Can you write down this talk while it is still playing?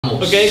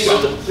Ok,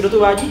 kdo tu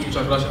vádí?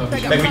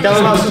 Tak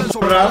vítáme vás u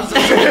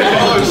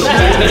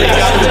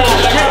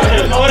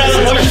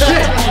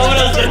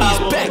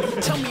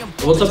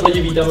What's up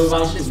lidi, vítáme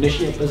vás v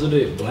dnešní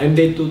epizody Blind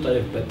Dateu, tady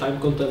v Bedtime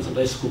Content, jsem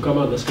tady s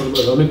klukama, dneska to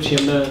bude velmi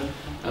příjemné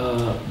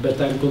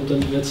Bedtime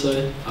Content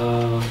věci a...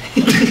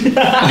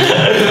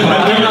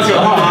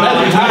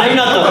 Nevím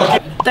na to!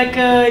 Tak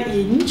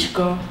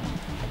jedničko,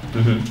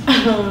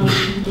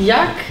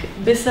 jak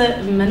by se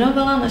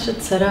jmenovala naše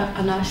dcera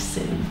a náš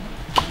syn?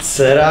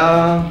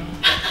 Dcera...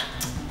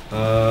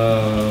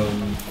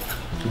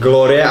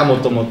 Glorie a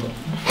Motomoto.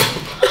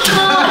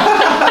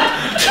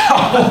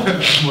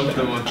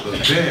 Moto,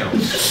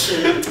 damn.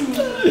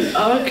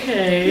 OK.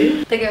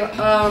 Tak jo,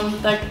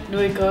 tak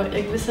dvojko,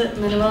 jak by se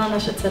jmenovala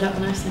naše dcera a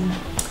náš syn?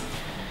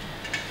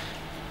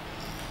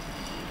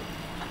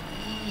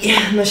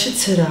 Naše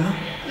dcera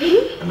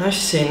a náš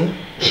syn.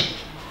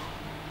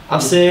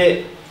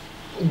 Asi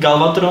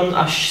Galvatron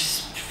až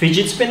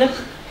fidget spinner.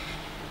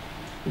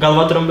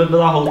 Galvatron by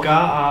byla holka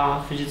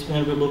a fidget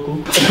spinner by byl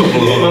kluk.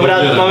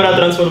 Mám rád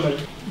Transformer.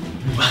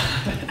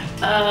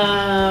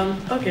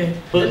 OK.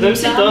 Vem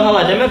si to,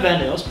 hele, jdeme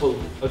ven, jo, spolu,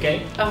 OK?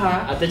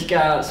 Aha. A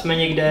teďka jsme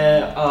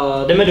někde,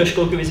 jdeme do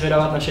školky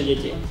vyzvědávat naše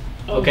děti,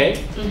 OK?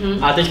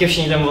 A teďka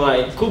všichni tam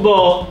volají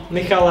Kubo,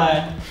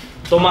 Michale,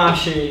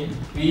 Tomáši,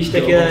 víš,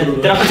 takové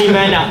trapný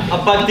jména. A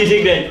pak ty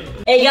řekne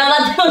Hej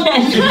Galvatrone,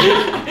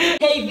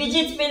 hej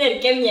fidget spinner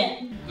ke mně.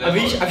 a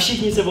víš, a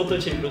všichni se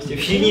otočí prostě,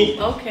 všichni.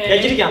 Okay.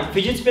 Já ti říkám,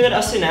 fidget spinner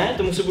asi ne,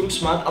 tomu se budu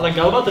smát, ale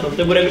Galvatron,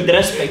 to bude mít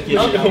respekt,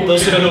 to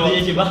si budou ty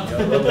děti bát.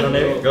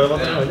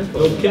 Galvatron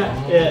hodně.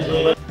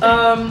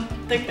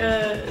 Tak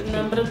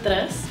number 3.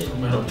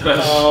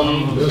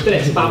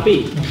 Tres,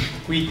 papi.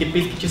 Takový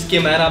typický český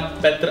jména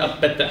Petr a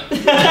Petra.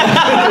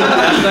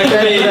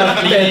 Takový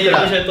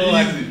že to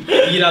tak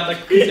Jíra, tak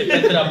si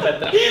Petr a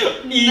Petra.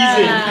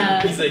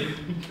 Easy.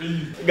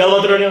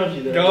 Galvatron je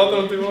lepší, ne?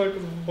 Galvatron ty vole jako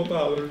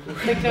potáhl ruku.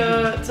 Tak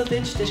co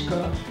ty, čtyřko?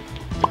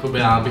 Jakoby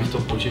já bych to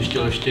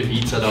počeštil ještě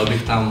víc a dal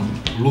bych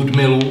tam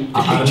Ludmilu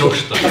a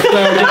Arnošta.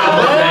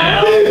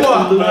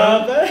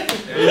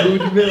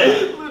 Ludmila.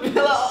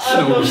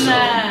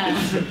 Ne.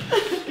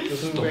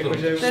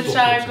 To je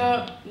třeba jako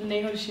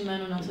nejhorší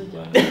jméno na světě.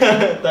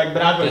 Tak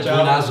brácho, To je tvůj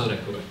čau. názor,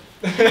 jakoby.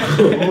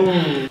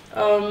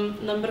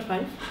 Number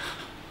 5.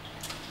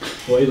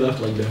 Why you laugh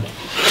like that?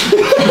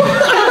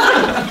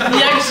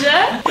 Jakže?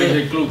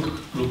 Takže kluk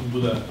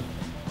bude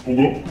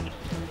Hugo?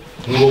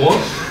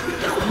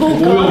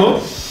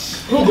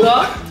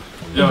 Hugo?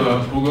 Jo,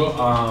 Hugo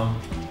a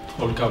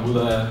holka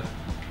bude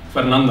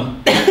Fernanda.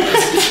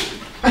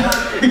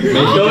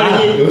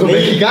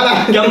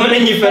 Kamo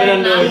není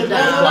Fernando.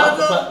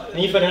 Fernanda.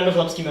 Není Fernando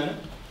chlapský jméno?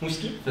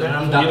 Mužský?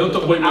 Fernanda. Jedou to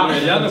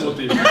pojmenuje já nebo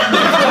ty?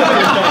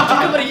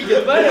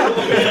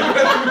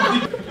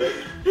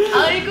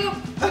 Ale jako,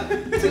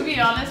 to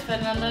be honest,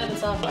 Fernanda je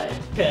docela vibe.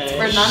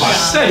 Fernanda.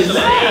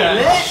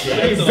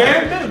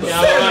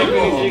 Já mám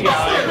jako říkám,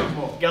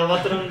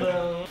 Galvatron.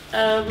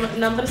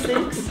 Number 6.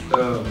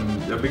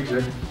 Já bych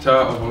řekl,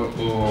 třeba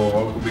o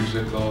holku bych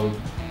řekl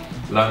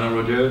Lana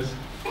Rogers.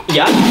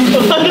 Já?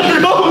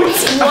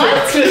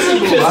 What?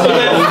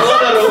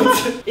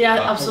 Já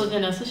absolutně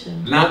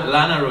neslyším.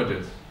 Lana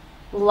Rogers.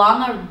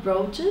 Lana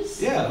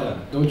Roaches? Yeah.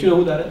 Don't you know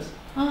who that is?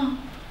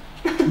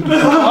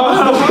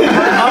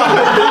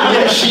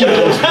 She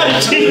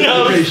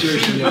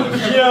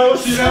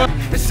knows.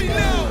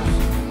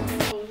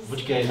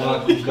 Počkej, no a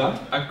kluka?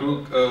 A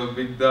kluk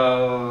bych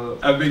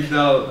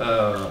dal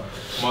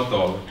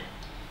Motol.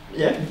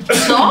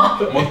 Co?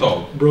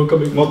 Motol.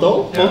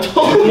 Motol?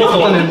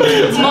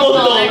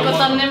 Motol, jako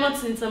ta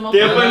nemocnice, Motol. Ty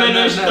je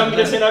pojmenuješ tam,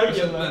 kde jsi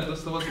narodil, Ne, ne? to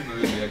z toho si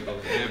nevím, jako,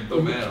 nevím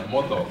to jméno,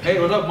 Motol. Hey,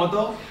 what up,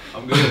 Motol?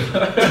 I'm good.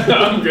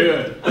 I'm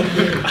good.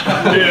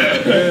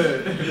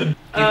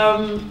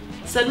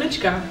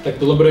 Sedmička. Tak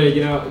tohle bude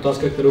jediná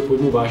otázka, kterou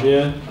pojmu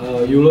vážně.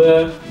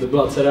 Julie by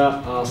byla dcera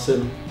a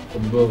syn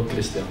by byl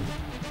Kristian.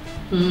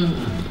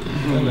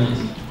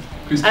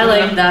 I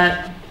like that.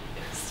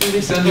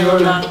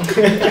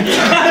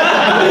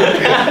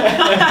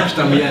 Až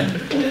tam je.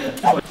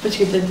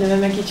 Počkej, teď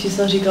nevím, jaký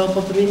číslo říkal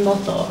poprvé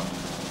Moto.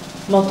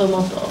 Moto.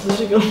 Co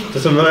říkal? To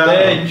jsem byl já.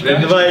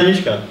 To byla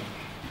jednička.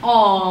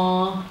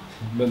 Aww.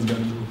 Benz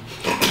Gardu.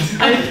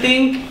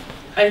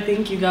 I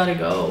think you gotta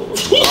go.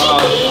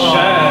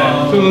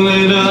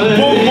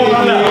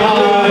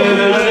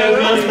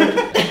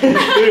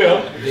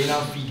 Dej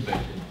nám feedback.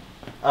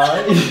 Ale...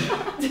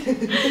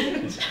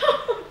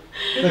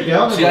 Tak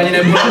já Si ani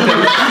nevoláte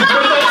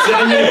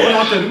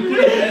ruku.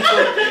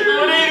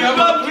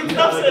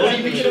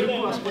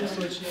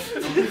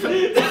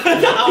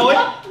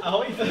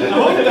 Ahoj.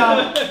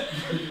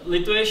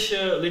 Lituješ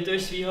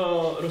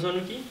svýho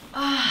rozhodnutí?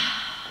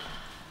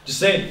 Just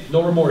say it,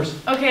 no remorse.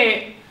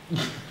 Okay.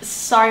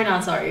 Sorry,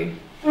 not sorry.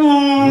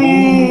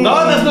 No,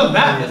 that's not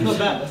bad.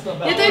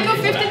 Je to jako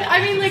 50,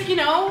 I mean like, you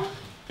know.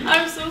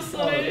 I'm so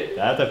sorry.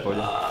 Já to je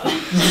pohodě.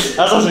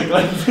 Já jsem řekl.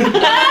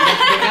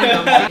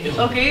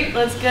 Okay,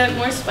 let's get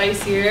more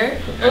spicier.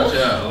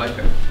 Yeah, I like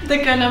that.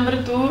 Tak number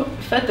 2,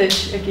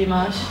 fetish, jaký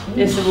máš?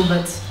 Jestli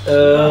vůbec.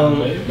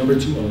 Number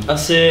 2.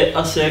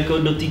 Asi jako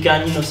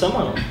dotýkání nosama,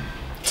 no.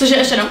 Cože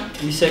ještě no?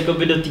 Když se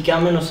jakoby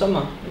dotýkáme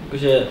nosama,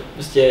 jakože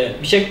prostě,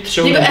 víš jak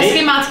třou ryby? Jako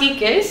eskimácký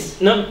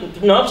kiss?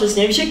 No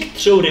přesně, víš jak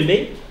třou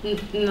ryby?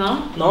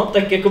 No. No,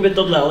 tak jakoby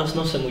tohle, ale s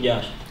nosem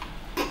uděláš.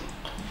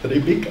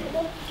 Rybíka.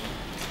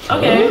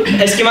 Okay.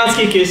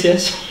 Eskimácký kiss,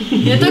 yes.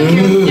 Je to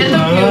cute,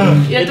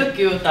 je to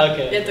cute.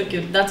 Okay. Je to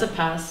cute, that's a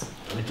pass.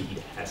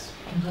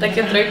 Tak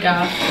je 3.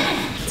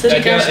 Co Tak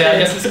říkáš ty?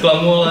 já si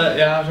zklamu, ale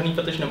já žádný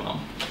fetiš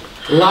nemám.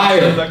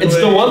 Liar! It's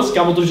the ones,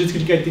 kámo to vždycky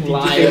říkají ty my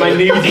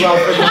name is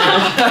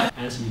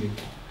ass meeting.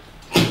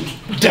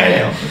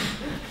 Damn!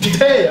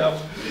 Damn!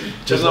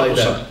 Just like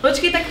that.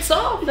 Počkej, tak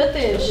co?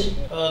 Fetiš?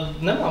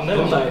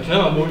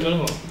 Nemám, bohužel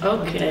nemám.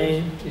 OK.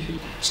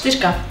 4.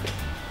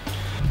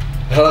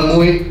 Hele,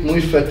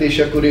 můj fetiš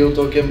jako real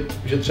talk je,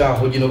 že třeba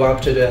hodinová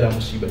předéra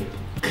musí být.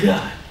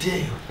 God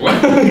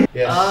damn.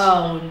 Yes.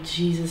 Oh,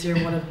 Jesus,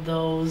 you're one of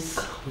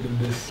those.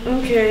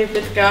 OK,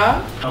 5.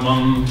 Já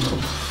mám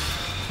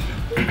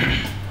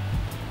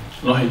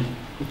nohy.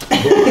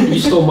 You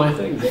stole my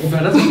thing, bro.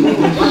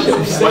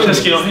 Máš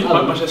hezký nohy?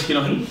 Máš hezký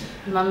nohy?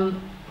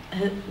 Mám...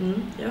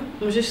 jo,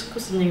 můžeš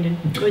zkusit někdy.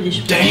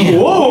 Uvidíš. Damn!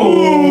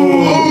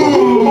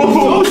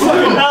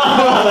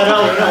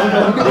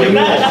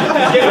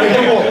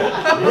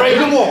 Break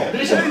them all!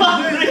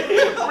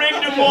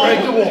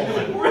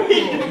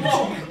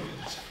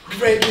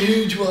 Great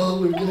huge wall,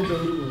 we're gonna build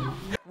a wall.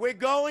 We're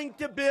going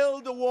to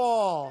build a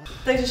wall.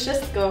 Takže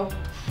 6.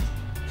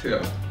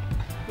 Yeah.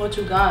 What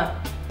you got?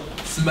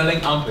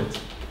 Smelling armpits.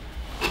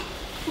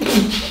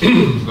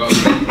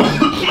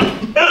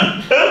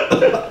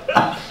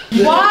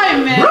 Why,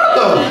 man?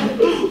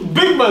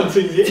 Big man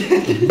thing, yeah?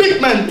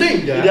 Big man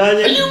thing, yeah?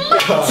 Ideálně.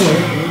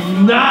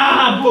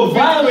 Nah,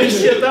 poválíš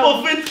je tam.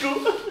 Po fitku.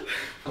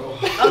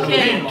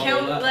 Okay,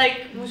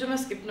 můžeme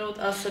skipnout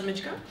a 7.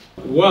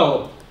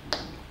 Well,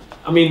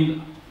 I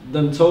mean,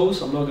 them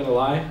toes, I'm not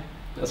gonna lie.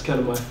 That's kind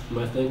of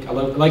my thing. I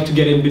like to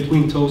get in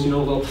between toes, you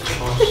know, well,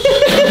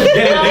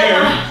 get in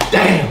there.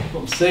 Damn,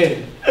 I'm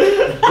saying.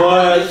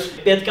 But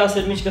 5 a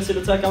 7 si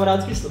docela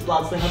kamarádsky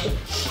plácne na to.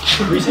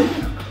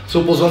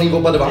 Jsou pozvaný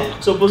oba dva.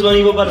 Jsou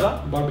pozvaný oba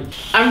dva? Barbie.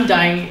 I'm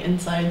dying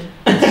inside.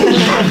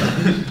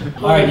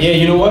 Alright, yeah,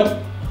 you know what?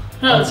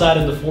 Outside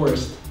in the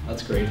forest.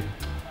 That's great.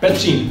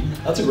 Bedtime,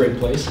 that's a great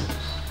place.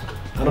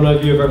 I don't know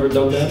if you've ever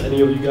done that,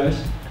 any of you guys?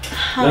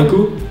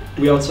 Lenku,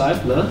 we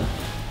outside? Nah?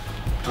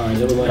 Alright,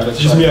 never mind. That's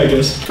just me, I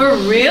guess. For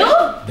real?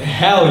 The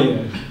hell yeah.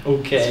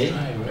 Okay.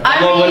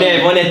 I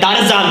On je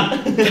Tarzan.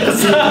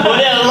 On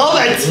je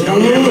lovec.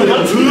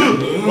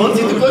 On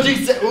si tu koži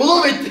chce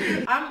ulovit.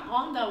 I'm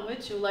on that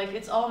with you, like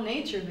it's all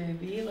nature,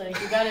 baby. Like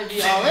you gotta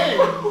be all in.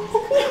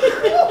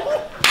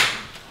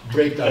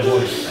 Break that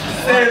wall.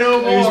 Say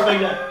no more.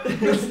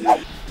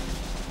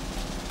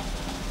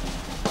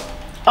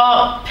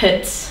 Oh,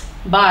 pits.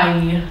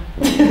 Bye.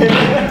 What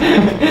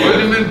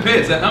do you mean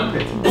pits? An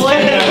armpit.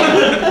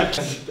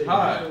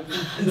 Hi.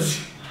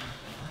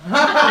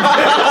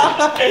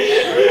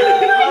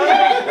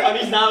 On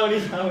he's now.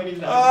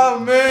 Oh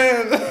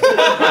man.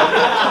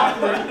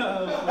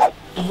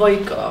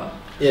 Vojko,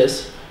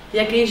 Yes.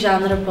 jaký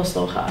žánr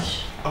posloucháš?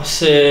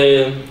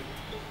 Asi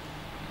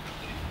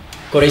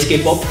korejský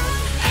pop.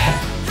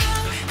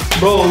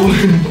 Bro.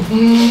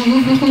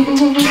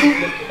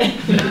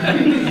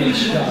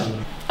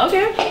 OK.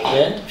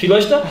 Je?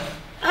 Fíluješ to?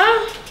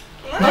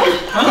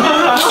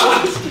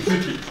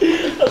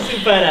 Asi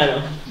úplně ne,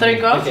 no.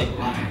 3. Okay.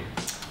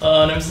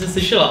 Nevím, jestli jsi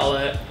slyšela,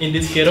 ale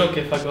indický rock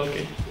je fakt velký.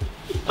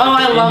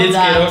 Oh, I love Indický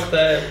that. rock, to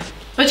je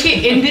Počkej,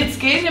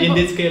 indický nebo...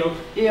 indický rock.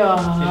 Jo.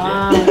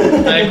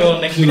 To je jako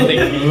next big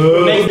thing.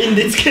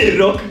 Indický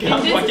rock.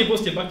 Pak ti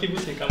pustím,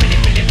 kam.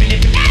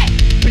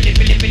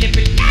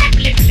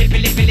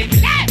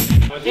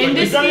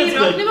 Indický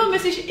rock nebo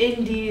myslíš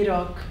indie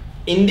rock?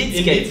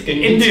 Indický.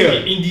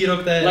 Indie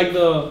rock, to je... Like the...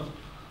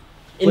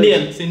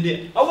 Indian. Z Indie.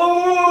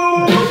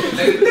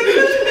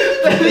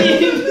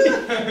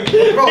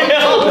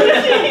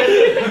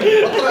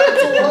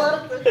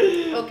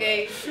 OK,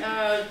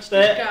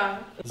 4.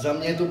 Za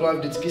mě to byla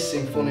vždycky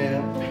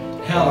symfonie.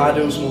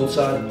 Amadeus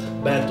Mozart,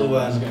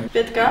 Beethoven.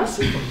 5.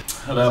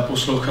 Ale já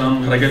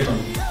poslouchám reggaeton.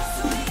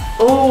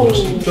 Oh.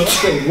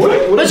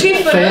 Počkej,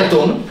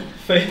 Fejaton.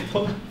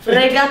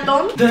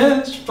 Regaton?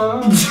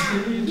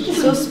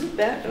 Co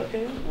zpět?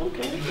 OK.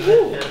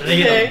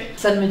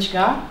 7.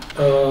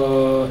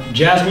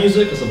 Jazz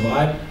music is a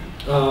vibe.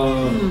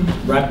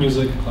 Rap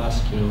music,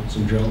 classic, you know,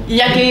 some drill.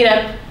 Jaký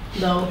rap?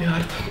 No.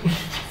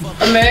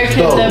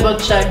 American nebo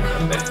Czech?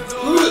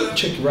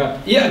 Czech rap.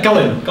 Yeah,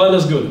 Cullen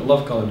is good. I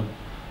love Cullen.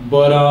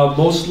 But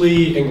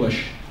mostly English.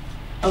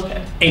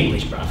 Okay.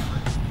 English, bruv.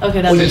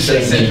 Okay,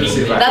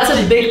 that's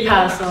a big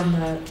pass on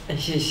that.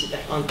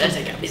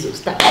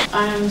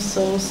 I am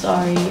so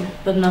sorry,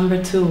 but number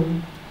 2.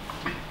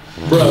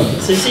 Bro.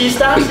 Jsi si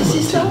jistá?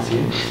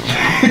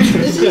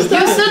 You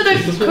said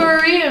the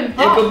Korean.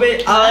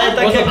 Jakoby, ale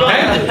tak jako,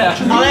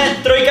 ale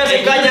trojka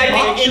řekla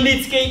nějaký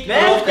indický. Ne,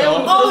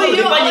 Oh,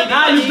 you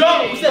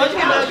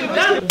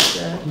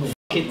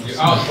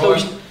to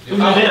už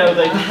nevěděl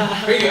tady.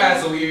 Hey, you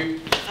asshole, you.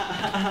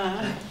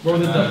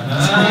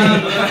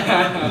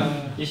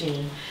 Těší mě.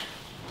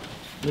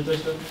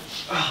 Lituješ to?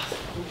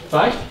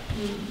 Fakt?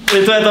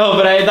 Lituje toho,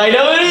 brej, tak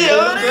dobrý.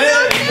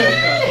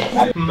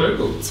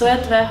 Co je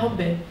tvé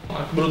hobby?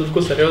 Budu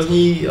trošku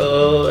seriózní,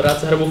 rád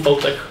se hrabu v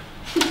autech.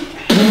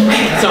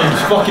 That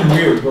sounds fucking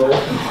weird, bro.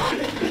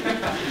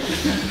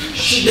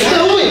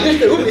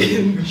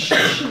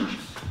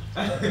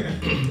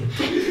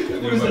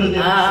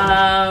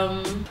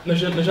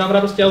 Než mám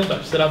radosti auta,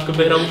 že se rád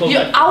vyhraju v autech.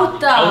 Jo,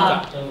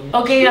 auta!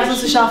 Ok, já jsem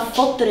slyšela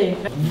fotry.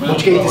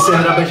 Počkej, ty se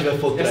hrabeš ve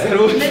fotre.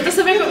 Ne, to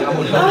jsem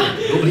jako...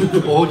 Dobrý,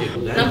 v pohodě.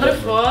 Number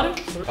 4.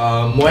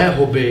 Moje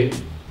hobby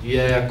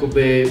je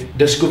jakoby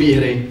deskové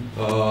hry,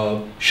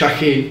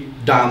 šachy,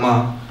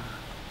 dáma.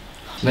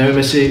 Nevím,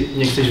 jestli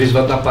mě chceš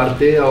vyzvat na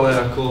party, ale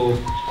jako...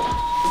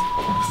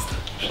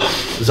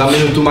 Za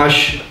minutu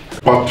máš...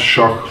 Pat,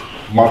 šach,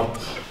 mat.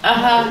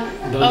 Aha,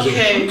 ok.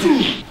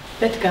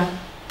 Petka.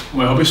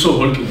 Moje hobby jsou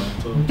holky, no.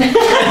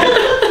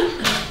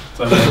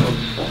 To je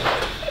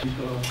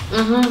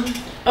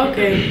Ok,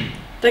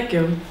 tak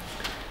jo.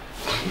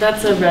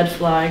 That's a red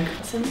flag.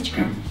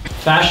 Semička.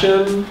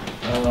 Fashion,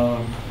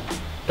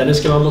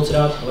 tenisky mám moc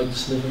rád, I like to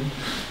sniff it.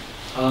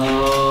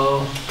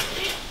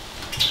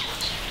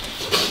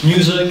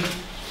 Music.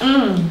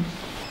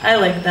 I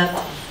like that.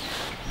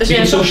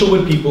 Being social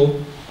with people.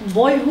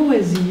 Boy, who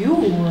is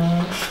you?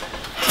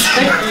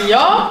 Tak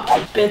jo.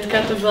 Pětka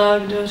to byla,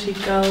 kdo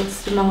říkal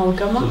s těma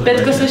holkama.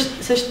 Pětko,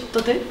 seš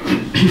to ty?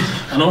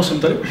 Ano, jsem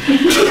tady.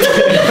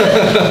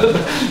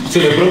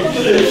 Chci dobro?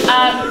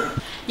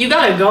 You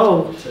gotta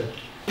go.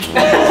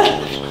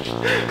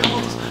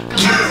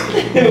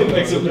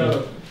 Tak jsou právě.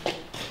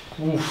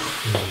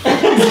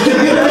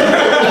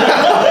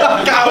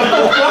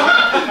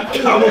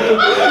 Kámo,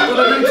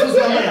 to nevím, co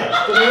znamená.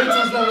 To nevím,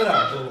 co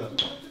znamená tohle.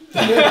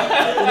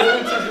 To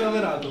nevím, co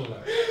znamená tohle.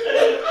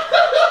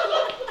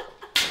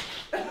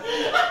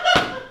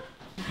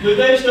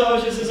 Lituješ toho,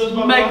 že jsi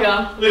zodpověděl?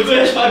 Mega.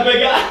 Lituješ fakt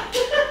mega?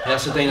 Já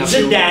se tady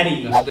napiju.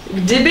 Daddy.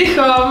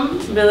 Kdybychom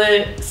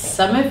byli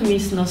sami v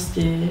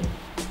místnosti,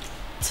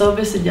 co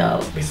by si dělal?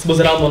 Bych si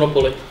pozeral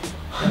Monopoly.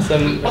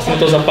 Já jsem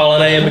to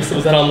zapálený, abych si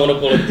pozeral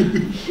Monopoly.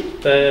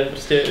 To je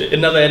prostě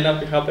 1v1,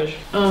 ty chápeš?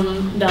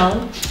 Dál.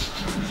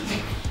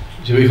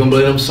 Že bychom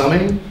byli jenom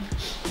sami?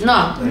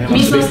 No, v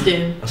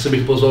místnosti. Asi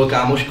bych pozval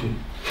kámošku.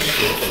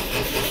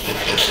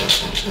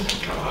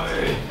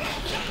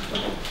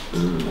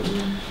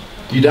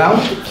 Jí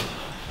dám?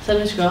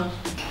 Sedmičko.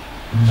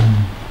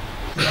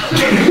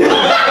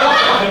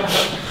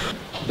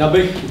 Dal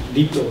bych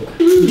deep talk.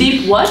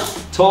 Deep what?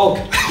 Talk.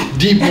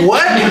 Deep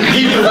what?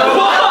 Deep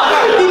what?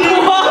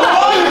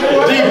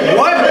 Deep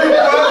what?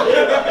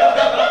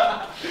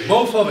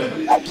 Both of it.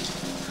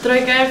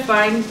 Trojka je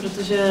fajn,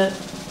 protože...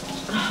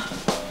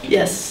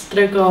 Yes,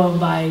 trojko,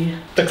 bye.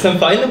 Tak jsem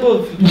fajn,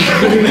 nebo?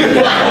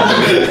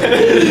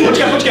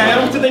 Počkej, já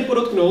jenom chci tady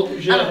podotknout,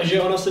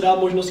 že ona se dá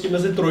možnosti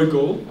mezi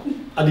trojkou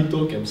a deep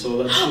talkem,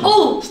 so that's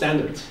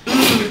standards.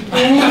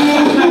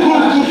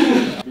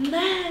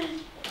 Ne.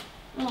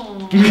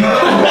 Ano,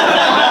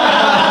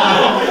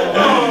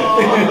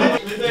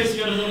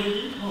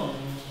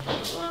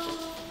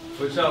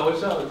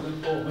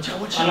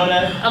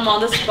 ne. I'm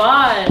on the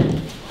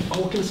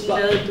spot.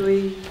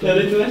 Jednotlivý.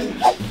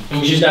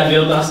 Můžeš dát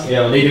 2 otázky.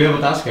 Jo, dej 2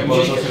 otázky.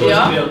 Jo?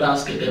 2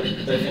 otázky,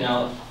 to je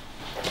finále.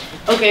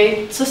 OK,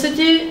 co se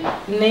ti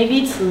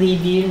nejvíc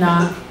líbí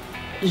na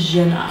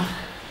ženách?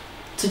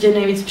 Co tě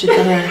nejvíc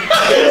přitahuje?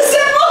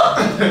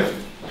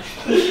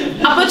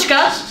 A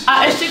počkat,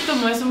 a ještě k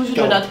tomu, jestli můžu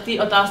dodat k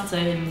té otázce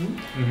jednu.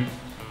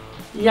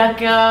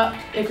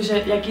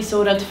 Jaký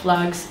jsou red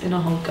flags i na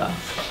holka?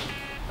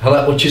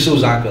 Hele, oči jsou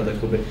základ,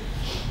 jakoby.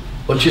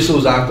 Oči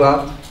jsou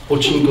základ,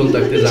 oční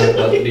kontakt je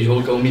základ. Když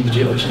holka umí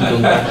držet oční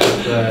kontakt,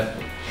 to je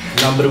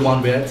number 1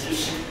 věc.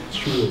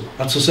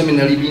 A co se mi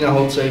nelíbí na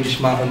holce, když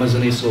má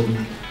omezený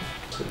slovník.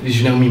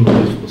 Když neumí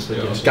mluvit v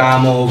podstatě.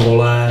 Kámo,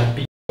 vole,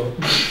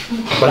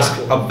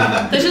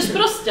 Takže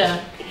prostě.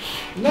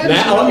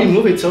 Ne, ale umí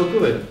mluvit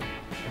celkově.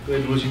 Jako je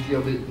důležitý,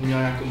 aby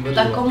měla nějakou vedu.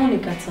 Ta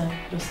komunikace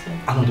prostě.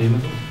 Ano, dejme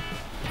to.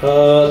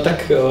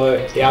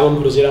 Já mám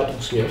hrozně rád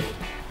úsměv.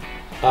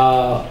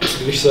 A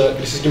když se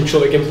s tím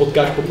člověkem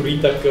potkáš poprvé,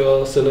 tak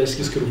se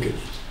nejsky z kruky.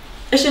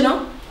 Ještě no?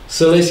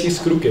 Se nejsky z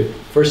kruky.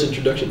 First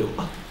introduction.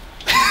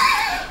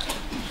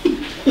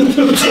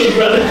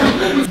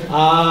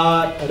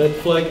 A red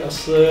flag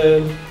asi,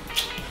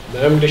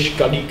 nevím, když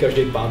kadí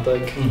každý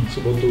pátek,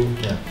 sobotu,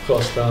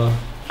 chlastá.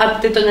 A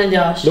ty to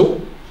neděláš? No.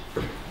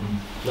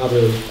 Not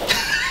really.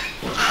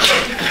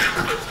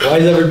 Why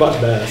is everybody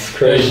that's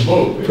crazy?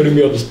 Putting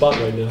me on the spot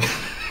right now.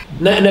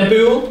 Ne,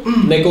 nepiju,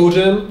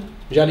 nekouřím,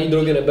 žádný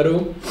drogy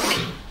neberu.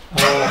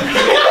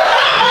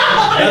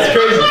 That's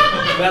crazy.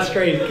 That's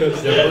crazy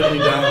because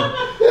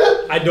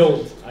I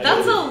don't.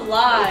 That's a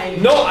lie.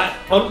 No,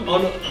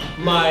 on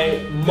my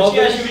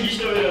mother's...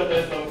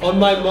 On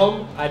my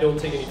mom, I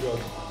don't take any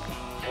drugs.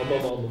 On my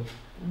mom.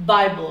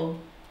 Bible.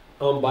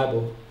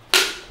 Bible.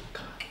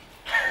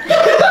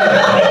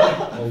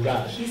 Oh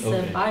gosh. He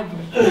said Bible.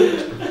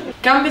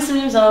 Kam bys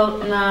mě vzal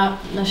na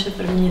naše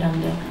první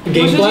rande?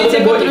 Game Můžu plan říct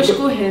nebo jako jako-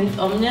 trošku hint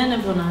o mně,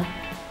 nebo ne?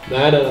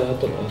 Ne,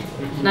 to ne.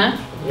 Ne?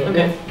 Ok.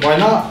 Why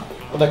not?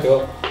 No tak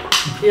jo.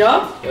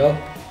 Jo? Jo.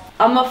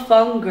 I'm a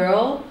fun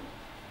girl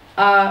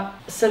a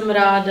jsem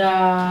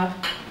ráda...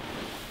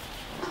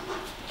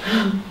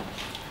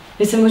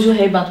 Když se můžu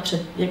hejbat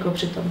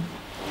při tom.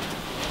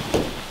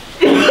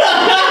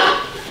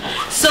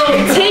 So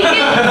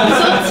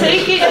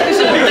take it,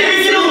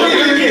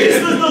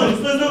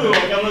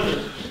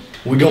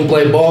 We gonna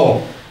play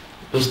ball.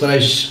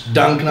 Dostaneš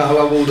dunk na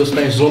hlavu,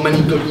 dostaneš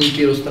zlomený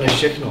kotníky, dostaneš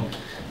všechno.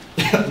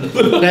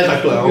 Ne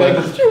takhle,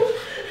 ale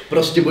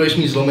prostě budeš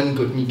mít zlomený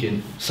kotníky.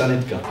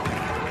 Sanitka.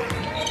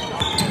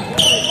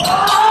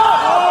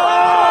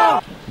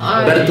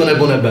 Ber to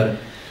nebo neber.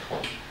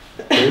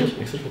 Pojď,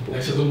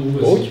 jak se to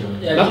vůbec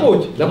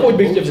Na pojď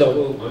bych tě vzal.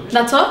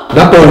 Na co?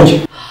 Na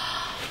pojď.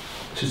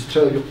 Tři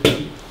střely.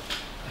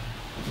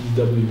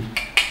 W.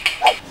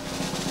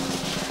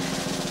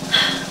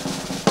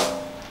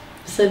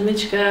 7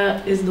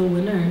 is the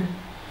winner.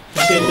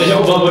 Takže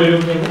oba body jdou.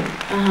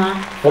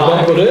 Aha.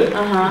 Oba body?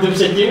 Aha. Jdu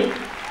před tím?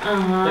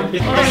 Aha.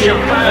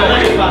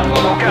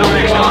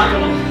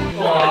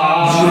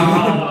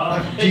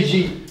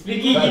 GG.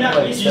 Vicky, na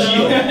GG.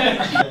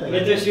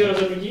 Je to ještě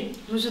rozhodnutí?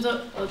 Můžu to...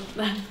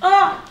 Ne.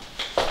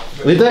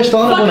 Lituješ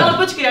to nebo Fakt, ne? ale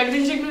počkej, jak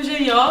když řeknu,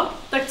 že jo,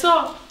 tak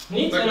co?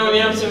 Nic,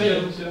 jenom jsem viděl.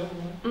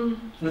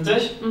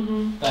 Lituješ?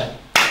 Tak.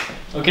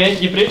 OK,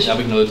 jdi pryč. Já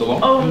bych nelitoval.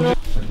 Oh no.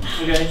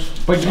 OK.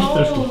 Pojď víc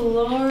trošku.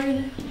 Oh lord.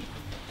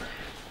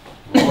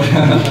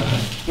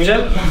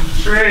 Můžem?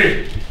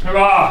 3,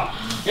 2,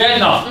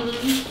 1.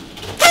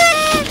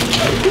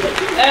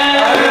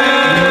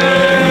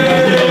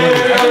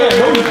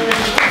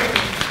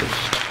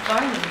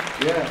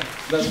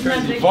 That's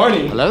crazy.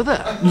 Barney. Hello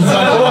there.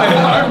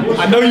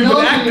 I know you've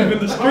been active in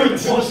the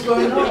streets. What's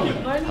going on?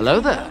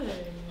 Hello there.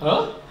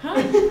 Huh?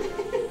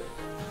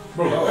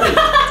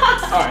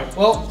 Alright,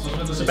 well,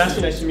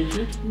 Sebastian, nice to meet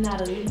you.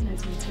 Natalie,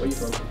 nice to meet you. Where you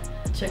from?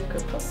 Czech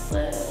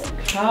Republic,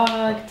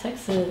 Prague,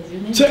 Texas, you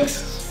name it.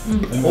 Texas.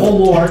 Oh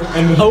lord.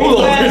 And oh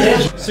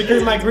lord.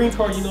 Securing my green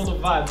card, you know the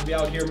vibe. Be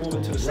out here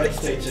moving to the Red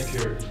States. state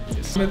secure.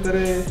 Jsme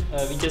tady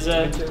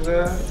Vítěze.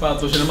 vypadá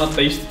to, že nemá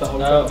taste ta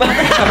holka.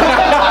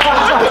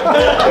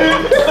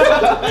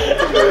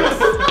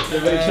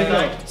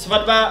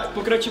 Svatba,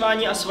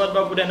 pokračování a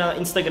svatba bude na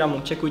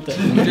Instagramu, čekujte.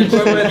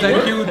 Děkujeme,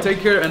 thank you, take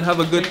care and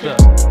have a good time.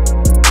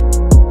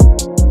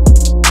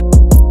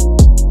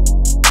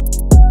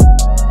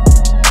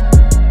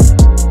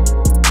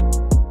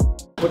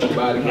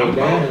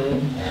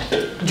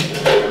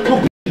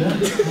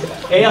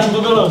 Ej, já jsem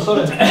to byl,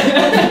 sorry.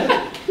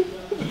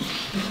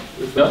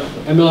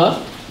 Emila?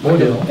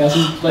 Pojď jo. Já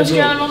jsem Počkej,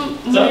 já nemám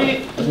můj...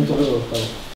 Já jsem to byl.